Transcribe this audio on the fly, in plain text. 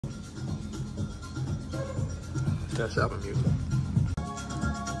That's shopping music.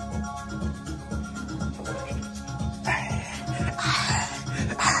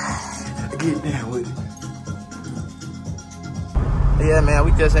 Get down with it. Yeah, man,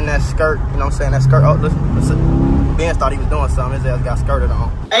 we just in that skirt, you know what I'm saying? That skirt. Oh, listen. Ben thought he was doing something. His ass got skirted on.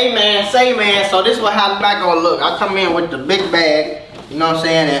 Hey, man, say, man, so this is how the back gonna look. I come in with the big bag, you know what I'm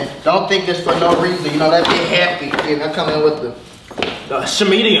saying? And don't think it's for no reason, you know, that big happy. And I come in with the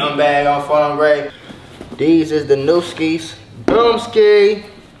medium bag on front on gray. These is the new skis. Boom ski.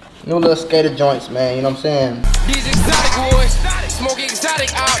 New little skater joints, man, you know what I'm saying? These exotic boys, smoke exotic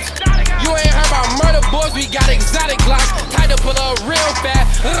ops. You ain't heard about murder boys, we got exotic glocks. Tied to pull up real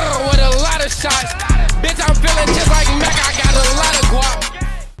fast, with a lot of shots. Bitch, I'm feeling just like Mac, I got a lot of guap.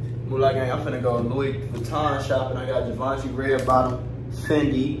 Mula gang, I'm finna go to VUITTON shopping. I got Givenchy red bottom,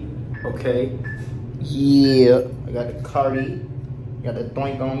 Fendi, okay. Yeah, I got the Cardi. Got the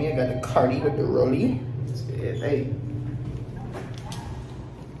doink on me, I got the Cardi with the rollie. It's everyday.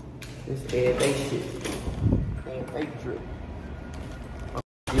 It's everyday shit. Everyday drip.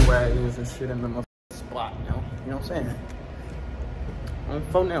 Wagons and shit in the spot now. You know what I'm saying? On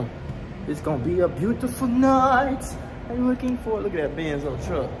phone now. It's gonna be a beautiful night. Are you looking for? Look at that Benz little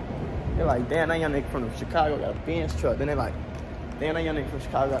truck. They're like, damn, that young nigga from Chicago got a Benz truck. Then they're like, damn, that young nigga from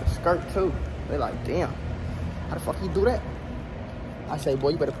Chicago got a skirt too. They're like, damn, how the fuck you do that? I say, boy,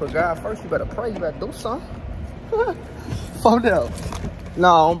 you better put God first. You better pray. You better do something. Phone now.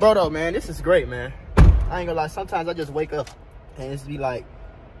 No, bro, though, man, this is great, man. I ain't gonna lie. Sometimes I just wake up and it's be like,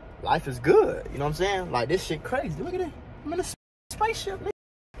 life is good, you know what I'm saying? Like, this shit crazy. Look at it. I'm in a spaceship, man.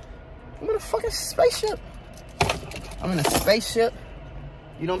 I'm in a fucking spaceship. I'm in a spaceship.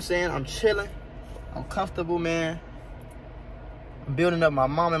 You know what I'm saying? I'm chilling. I'm comfortable, man. I'm building up my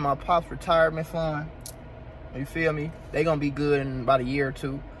mom and my pop's retirement fund. You feel me? They gonna be good in about a year or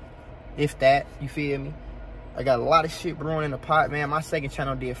two. If that, you feel me? I got a lot of shit brewing in the pot, man. My second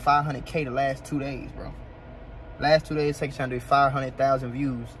channel did 500K the last 2 days, bro. Last 2 days, second channel did 500,000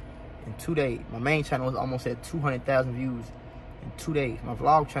 views in 2 days. My main channel was almost at 200,000 views in 2 days. My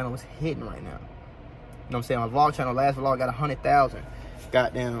vlog channel was hitting right now. You know what I'm saying? My vlog channel, last vlog got 100,000.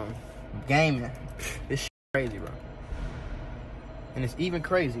 Goddamn gaming. This shit crazy, bro. And it's even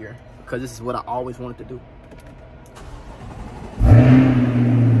crazier because this is what I always wanted to do.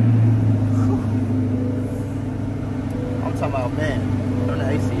 I'm talking about, man, turn the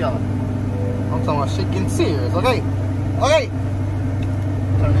AC off. I'm talking about shit getting serious, okay? Okay.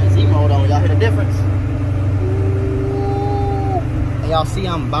 Turn the AC mode on, y'all hear the difference? And y'all see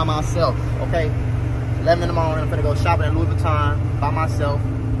I'm by myself, okay? 11 in the morning, I'm finna go shopping at Louis Vuitton by myself.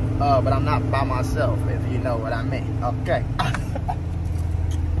 But I'm not by myself, if you know what I mean, okay?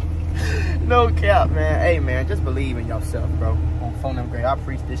 No cap, man. Hey, man, just believe in yourself, bro. On phone them great. I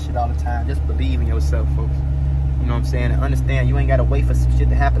preach this shit all the time. Just believe in yourself, folks. You know what I'm saying? And understand you ain't gotta wait for some shit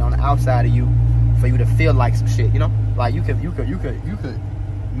to happen on the outside of you for you to feel like some shit, you know? Like you could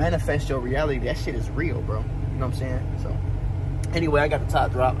manifest your reality. That shit is real, bro. You know what I'm saying? So anyway, I got the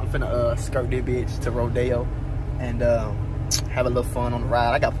top drop. I'm finna skirt this bitch to Rodeo and have a little fun on the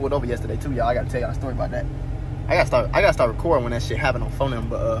ride. I got pulled over yesterday too, y'all. I gotta tell y'all a story about that. I gotta start recording when that shit happened on phone them,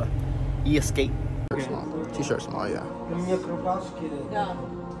 but he escaped. T-shirt small, yeah. No,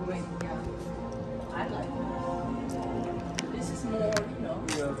 wait, yeah. I like it. This is more, you know.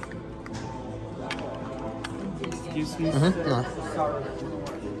 Excuse me. Sorry.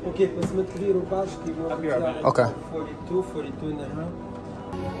 Okay, посмотри рубашки. Okay. 42, 42 and a half.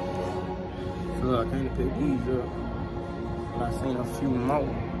 Look, I came to pick these up, but I seen a few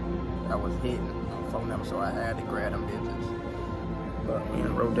more that was hidden on phone them, so I had to grab them bitches. But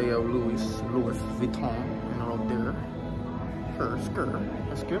in Rodeo, Louis VUITTON, and Rodeo, skirt.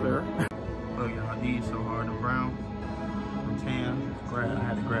 Look, y'all, these so hard. The brown, the tan, I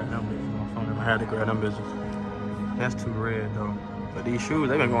had to grab them bitches on phone them. I had to grab them bitches. That's too red though. But these shoes,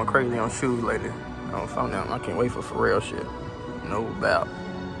 they've been going crazy on shoes lately. On phone them, I can't wait for real shit. No doubt.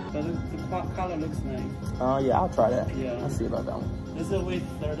 But the color looks nice. Yeah, I'll try that. Yeah. I'll see about that one. This is a weight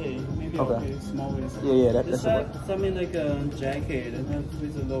 30, maybe Okay. small waist. Yeah, that's This a something like a jacket and then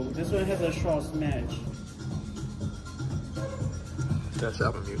with a logo. This one has a shorts match. That's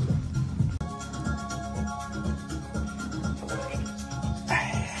shopping music.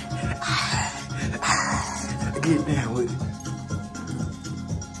 Get down with it.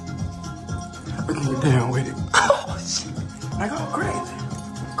 Get down with it. Oh shit! I go crazy.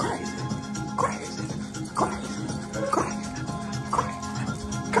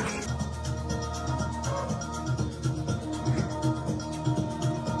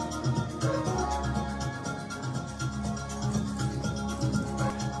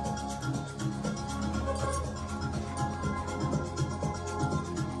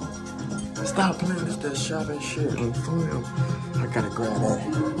 Stop playing this that shopping shit. For real. I gotta grab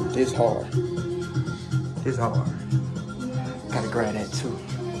that. This hard. This hard. Gotta grab that too.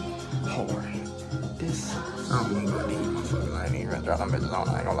 Hard. This. I don't even need motherfuckers. I ain't even gonna drop them bitches on.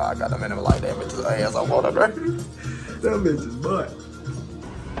 I ain't gonna lie. I got them in them like that bitches ass. I want them right. Them bitches butt.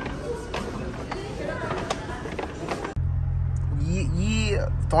 Yeah.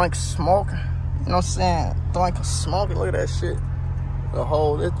 Think smoking. You know what I'm saying? Think smoking. Look at that shit. The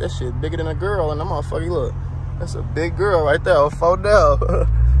whole, that shit bigger than a girl, and that motherfucker, look, that's a big girl right there, $4.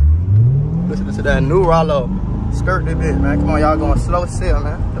 Listen to that new Rollo. Skirt that bitch, man. Come on, y'all going slow sail,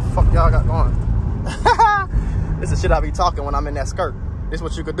 man. What the fuck y'all got going? This is shit I be talking when I'm in that skirt. This is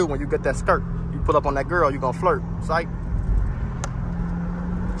what you could do when you get that skirt. You pull up on that girl, you gonna flirt. Psych.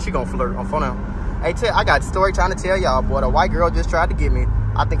 She gonna flirt on phone now. Hey, I got a story trying to tell y'all, boy. The white girl just tried to get me.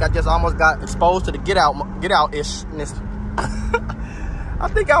 I think I just almost got exposed to the get out-ishness. I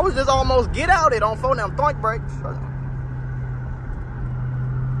think I was just almost get out it on phone them thunk brakes.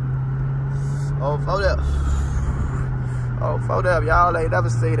 Oh, phone up. Oh, phone up. Y'all ain't never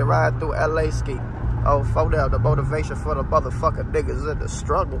seen it ride through LA ski. Oh, phone up. The motivation for the motherfucker niggas in the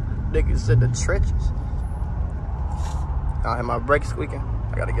struggle. Niggas in the trenches. I hear my brakes squeaking.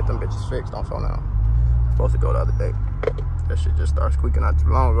 I gotta get them bitches fixed on phone now. Supposed to go the other day. That shit just started squeaking not too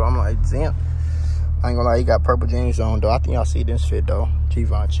long ago. I'm like, damn. I ain't gonna lie, he got purple jeans on, though. I think y'all see this fit, though.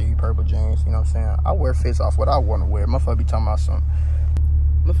 Givenchy, purple jeans, you know what I'm saying? I wear fits off what I want to wear. Motherfucker be talking about something.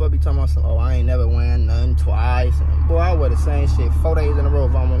 Motherfucker be talking about something, oh, I ain't never wearing nothing twice. And boy, I wear the same shit 4 days in a row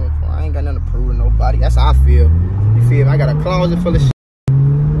if I'm on it. I ain't got nothing to prove to nobody. That's how I feel. You feel me? I got a closet full of shit.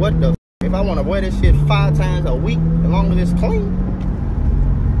 What the f? If I want to wear this shit 5 times a week, as long as it's clean,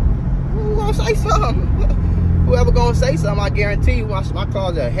 who gonna say something? Whoever gonna say something, I guarantee you, my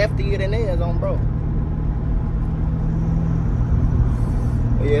closet heftier than theirs on, bro.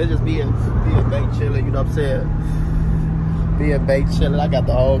 Yeah, just be a bait chiller, you know what I'm saying? Be a bait chiller. I got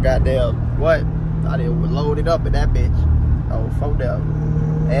the whole goddamn, what? I did load it up in that bitch. Oh, $4.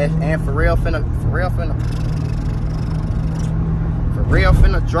 And for real finna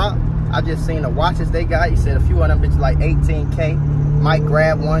drop. I just seen the watches they got. He said a few of them bitches like 18K. Might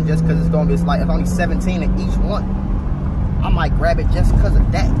grab one just cause it's gonna be, it's only 17 in each one. I might grab it just cause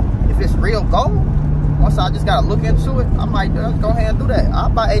of that. If it's real gold, once I just gotta look into it, I might just go ahead and do that. I'll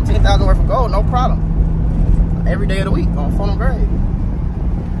buy 18,000 worth of gold, no problem. Every day of the week on phone grade.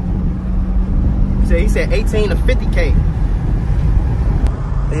 He said 18 to 50K.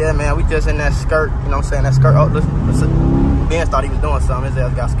 Yeah, man, we just in that skirt, you know what I'm saying? That skirt, oh, listen. Ben thought he was doing something, his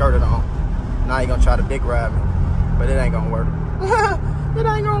ass got skirted on. Now he gonna try to dick ride me. But it ain't gonna work. It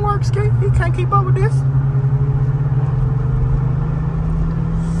ain't gonna work, Ski. He can't keep up with this.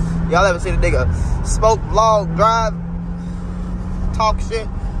 Y'all ever seen a nigga smoke, vlog, drive, talk shit,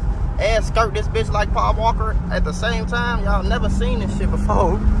 and skirt this bitch like Paul Walker at the same time? Y'all never seen this shit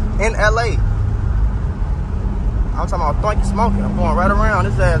before in LA. I'm talking about thunky smoking. I'm going right around.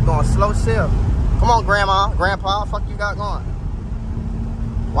 This ass going slow sail. Come on, grandma, grandpa, what the fuck you got going?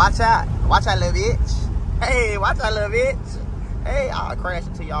 Watch out. Watch out, little bitch. Hey, watch out, little bitch. Hey, I'll crash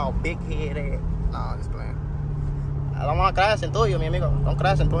into y'all big head ass. Nah, I'm just playing. I don't want to crash into you, mi amigo. Don't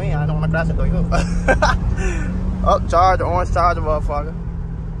crash into me. I don't want to crash into you. Oh, charger, orange charger, motherfucker.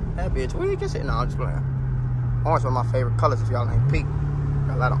 That bitch weak as shit. Nah, I'm just playing. Orange one of my favorite colors if y'all ain't peep.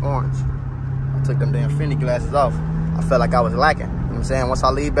 Got a lot of orange. I took them damn Fendi glasses off. I felt like I was lacking. You know what I'm saying? Once I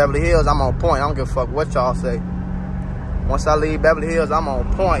leave Beverly Hills, I'm on point. I don't give a fuck what y'all say. Once I leave Beverly Hills, I'm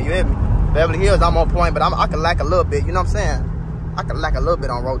on point. You hear me? Beverly Hills, I'm on point, but I can lack a little bit. You know what I'm saying? I can lack a little bit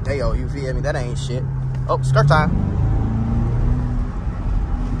on Rodeo. You feel me? That ain't shit. Oh, skirt time.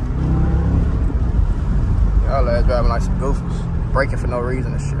 Y'all ass driving like some goofers. Braking for no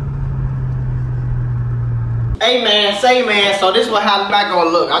reason and shit. Hey man, say man, so this is how the back gonna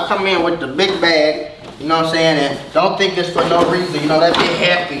look. I come in with the big bag, you know what I'm saying, and don't think it's for no reason, you know, that big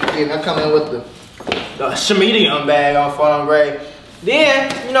hefty. And I come in with the medium bag on phone grade.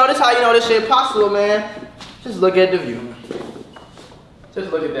 Then, you know, this how you know this shit possible, man. Just look at the view, man.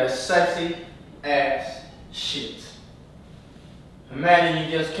 Just look at that sexy ass shit. Imagine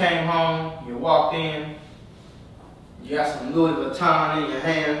you just came home, you walked in, you got some Louis Vuitton in your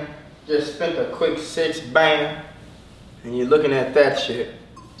hand, just spent a quick 6 bang, and you're looking at that shit.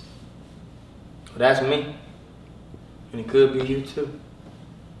 Well, that's me, and it could be you too.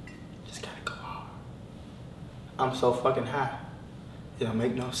 Just gotta go hard. I'm so fucking high, it don't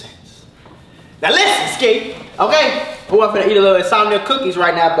make no sense. Now listen, Ski, okay? Oh, I'm finna eat a little insomnia cookies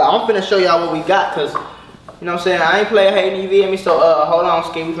right now, but I'm finna show y'all what we got, cause you know what I'm saying, I ain't player hating, you feel me? So hold on,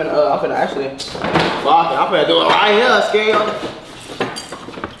 Ski, we finna, I'm finna actually, fuck it, I'm finna do it right here, Ski.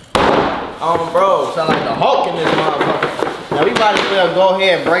 Bro, sound like the Hulk in this motherfucker. Now we might as well go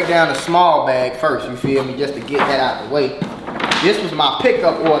ahead and break down the small bag first, you feel me, just to get that out the way. This was my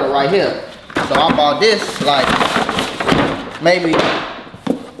pickup order right here. So I bought this like maybe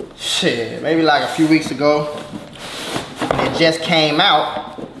like a few weeks ago. It just came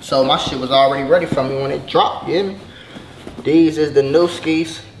out, so my shit was already ready for me when it dropped, you hear me? These is the new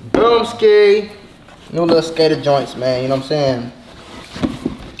skis, boom ski. New little skater joints, man, you know what I'm saying?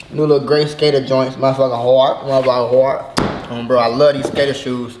 New little gray skater joints, motherfucking hard. Bro, I love these skater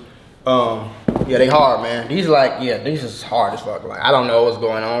shoes. Yeah, they hard, man. These these is hard as fuck. Like, I don't know what's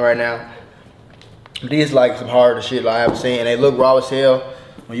going on right now. These like some harder shit like I've seen. They look raw as hell.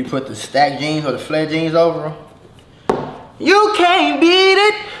 When you put the stack jeans or the flare jeans over them, you can't beat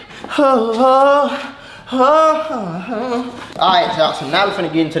it. Alright, y'all, so now we're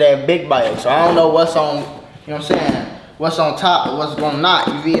finna get into that big bike. So I don't know what's on, you know what I'm saying, what's on top and what's going not.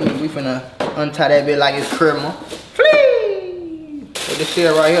 You feel me? We finna untie that bit like it's criminal. Flee! Look at this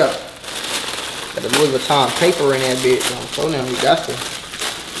shit right here. Got the Louis Vuitton paper in that bitch. So now we got to.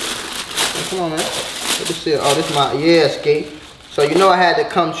 Oh, come on, man. Look at this shit. Oh, this is my, yeah, skate. So you know I had to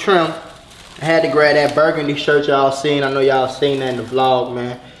come trim. I had to grab that burgundy shirt y'all seen. I know y'all seen that in the vlog,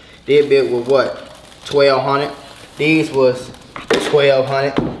 man. This bit was what? 1,200. These was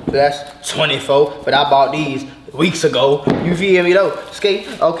 1,200. So that's 24. But I bought these weeks ago. You feel me though? Skate.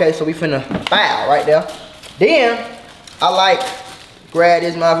 Okay, so we finna bow right there. Then I like grab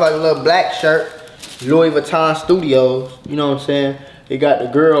this motherfucking little black shirt. Louis Vuitton Studios. You know what I'm saying? It got the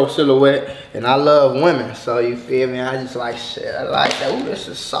girl silhouette. And I love women. So you feel me? I just like shit. I like that. Ooh, this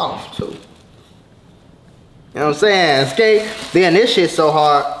is soft too. You know what I'm saying? Skate. Then this shit's so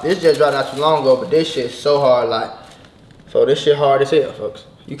hard. This just dropped not too long ago, but this shit's so hard, like. So this shit hard as hell, folks.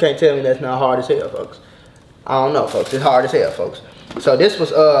 You can't tell me that's not hard as hell, folks. I don't know, folks. It's hard as hell, folks. So this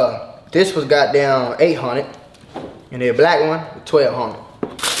was goddamn 800. And the black one, 1,200. You know what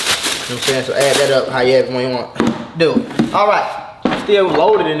I'm saying? So add that up how you want to do it. Alright. Still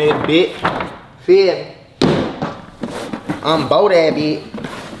loaded in this bit. Feel me? Unbow that bit.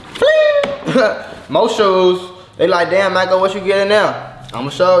 Most shoes, they like, damn, Michael, what you getting now? I'ma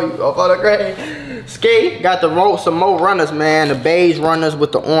show you. Oh, the great. Ski got some more runners, man. The beige runners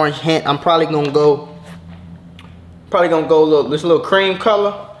with the orange hint. I'm probably gonna go this little cream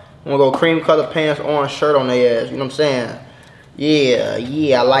color. I'm gonna go cream color pants, orange shirt on their ass. You know what I'm saying?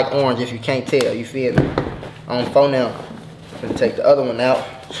 Yeah, I like orange if you can't tell. You feel me? On phone now. I'm gonna take the other one out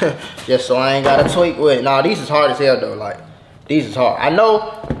just so I ain't got to tweak with it. Nah, these is hard as hell though. Like, these is hard. I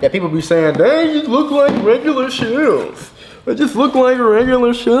know that people be saying, they just look like regular shoes. They just look like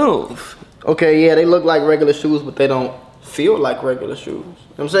regular shoes. Okay, yeah, they look like regular shoes, but they don't feel like regular shoes. You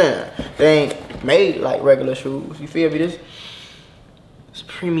know what I'm saying? They ain't made like regular shoes. You feel me? This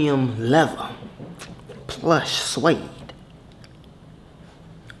premium leather, plush suede.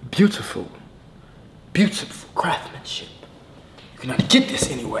 Beautiful, beautiful craftsmanship. You cannot get this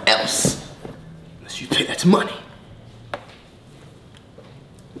anywhere else unless you pay that money.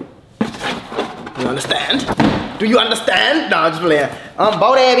 You understand? Do you understand? No, I'm just playing.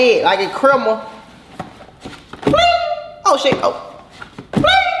 Unbow that bit like a criminal. Oh shit. Oh.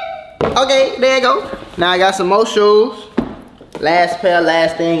 Okay, there you go. Now I got some more shoes. Last pair,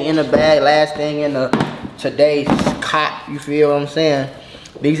 last thing in the bag, last thing in the today's cop. You feel what I'm saying?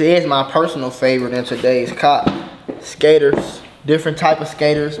 These is my personal favorite in today's cop. Skaters, different type of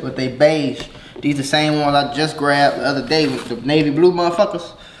skaters, but they beige. These the same ones I just grabbed the other day with the navy blue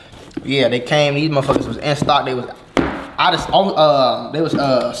motherfuckers. Yeah, they came. These motherfuckers was in stock. They was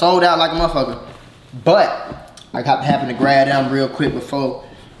sold out like a motherfucker. But I happened to grab them real quick before,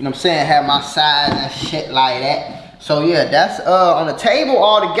 you know what I'm saying, have my size and shit like that. So yeah, that's on the table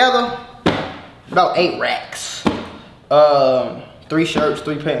all together about 8 racks. 3 shirts,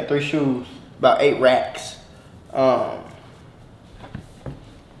 3 pants, 3 shoes, about 8 racks.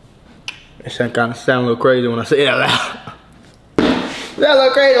 It kind of sound a little crazy when I say it out loud. That a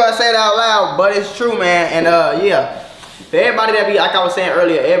little crazy when I say it out loud, but it's true, man. And yeah, for everybody that be, like I was saying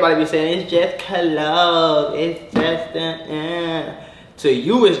earlier, everybody be saying it's just clothes, it's just to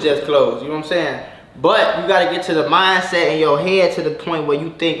you it's just clothes, you know what I'm saying? But you gotta get to the mindset in your head to the point where you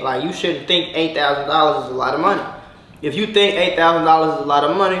think, like, you shouldn't think $8,000 is a lot of money. If you think $8,000 is a lot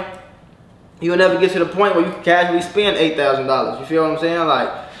of money, you'll never get to the point where you can casually spend $8,000. You feel what I'm saying? Like,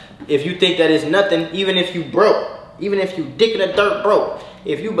 if you think that it's nothing, even if you broke, even if you dick in the dirt broke,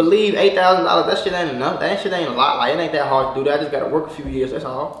 if you believe $8,000, that shit ain't enough. That shit ain't a lot. Like, it ain't that hard to do that. I just gotta work a few years, that's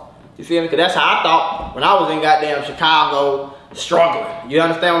all. You feel me? Cause that's how I thought when I was in goddamn Chicago struggling. You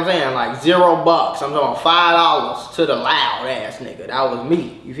understand what I'm saying? Like $0. I'm talking $5 to the loud ass nigga. That was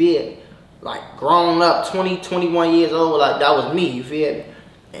me. You feel me? like grown up, 20, 21 years old, like that was me, you feel me?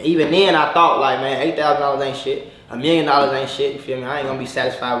 And even then I thought like, man, $8,000 ain't shit. $1 million ain't shit, you feel me? I ain't gonna be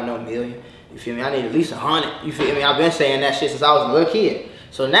satisfied with no million. You feel me? I need at least 100. You feel me? I've been saying that shit since I was a little kid.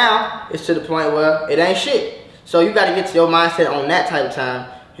 So now it's to the point where it ain't shit. So you gotta get to your mindset on that type of time.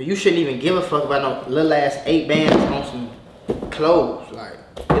 You shouldn't even give a fuck about no little ass 8 bands on some clothes. Like,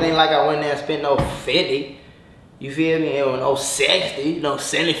 it ain't like I went there and spent no 50. You feel me? No 60, no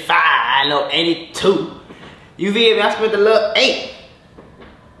 75, no 82. You feel me? I spent a little 8.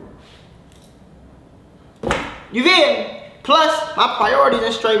 You feel me? Plus, my priorities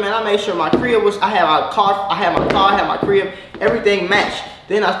in straight, man. I made sure my crib was, I had my car, I had my crib, everything matched.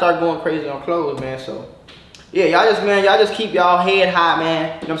 Then I started going crazy on clothes, man. So, yeah, y'all just keep y'all head high,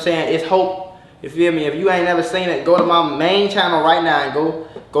 man. You know what I'm saying? It's hope. You feel me? If you ain't never seen it, go to my main channel right now and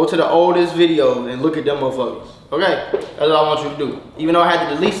go to the oldest videos and look at them motherfuckers. Okay? That's what I want you to do. Even though I had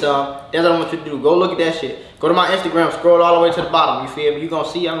to delete some, that's what I want you to do. Go look at that shit. Go to my Instagram, scroll all the way to the bottom. You feel me? You gonna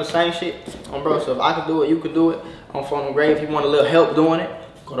see I'm the same shit. Bro, so if I can do it, you can do it. On Phone and Grave, if you want a little help doing it,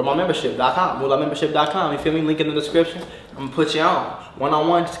 go to my membership.com, MulaMembership.com. You feel me? Link in the description. I'm gonna put you on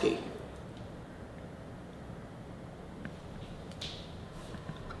one-on-one skate.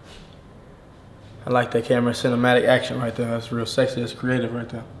 I like that camera cinematic action right there. That's real sexy. That's creative right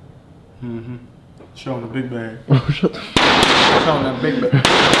there. Showing the big bag. Showing that big bag.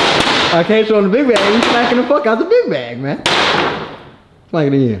 I can't show the big bag. You smacking the fuck out the big bag, man. Smack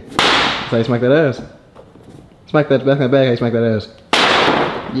it again. That's how you smack that ass. Smack that back in the bag, how you smack that ass.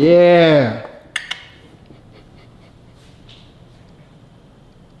 Yeah.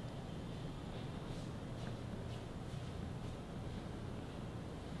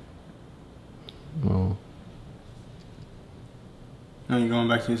 Oh. Now you going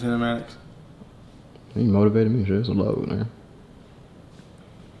back to your cinematics? You motivated me, shit. It's a load, man.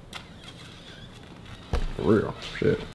 For real, shit.